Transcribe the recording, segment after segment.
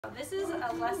This is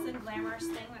a less than glamorous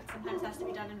thing that sometimes has to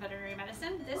be done in veterinary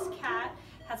medicine. This cat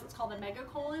has what's called a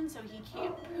megacolon, so he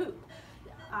can't poop.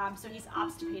 So he's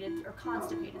obstipated or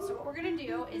constipated. So what we're going to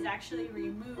do is actually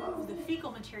remove the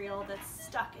fecal material that's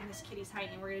stuck in this kitty's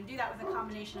hymen. We're going to do that with a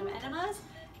combination of enemas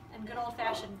and good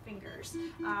old-fashioned fingers.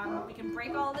 We can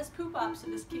break all of this poop up so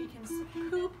this kitty can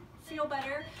poop, feel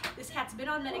better. This cat's been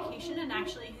on medication, and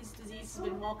actually his disease has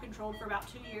been well controlled for about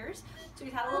 2 years. So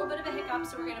he's had a little bit of a hiccup,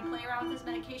 so we're going to play around with his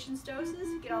medication doses,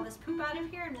 get all this poop out of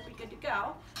here, and we'll be good to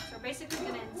go. So we're basically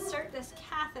going to insert this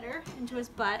catheter into his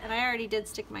butt, and I already did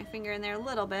stick my finger in there a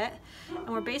little bit, and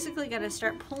we're basically going to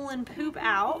start pulling poop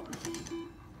out.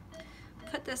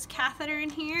 Put this catheter in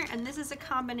here, and this is a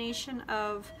combination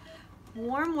of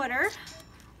warm water,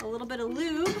 a little bit of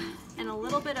lube, and a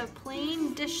little bit of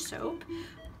plain dish soap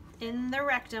in the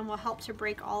rectum will help to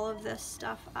break all of this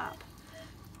stuff up.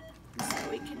 So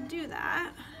we can do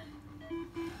that.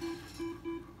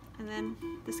 And then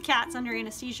this cat's under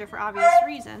anesthesia for obvious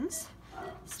reasons.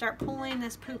 Start pulling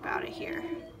this poop out of here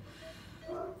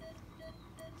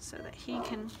so that he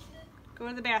can go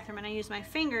to the bathroom. And I use my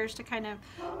fingers to kind of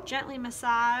gently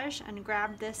massage and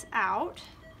grab this out.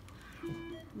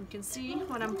 You can see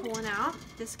what I'm pulling out.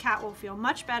 This cat will feel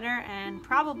much better and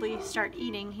probably start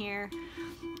eating here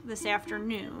this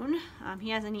afternoon. He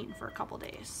hasn't eaten for a couple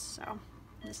days, so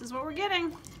this is what we're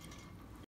getting.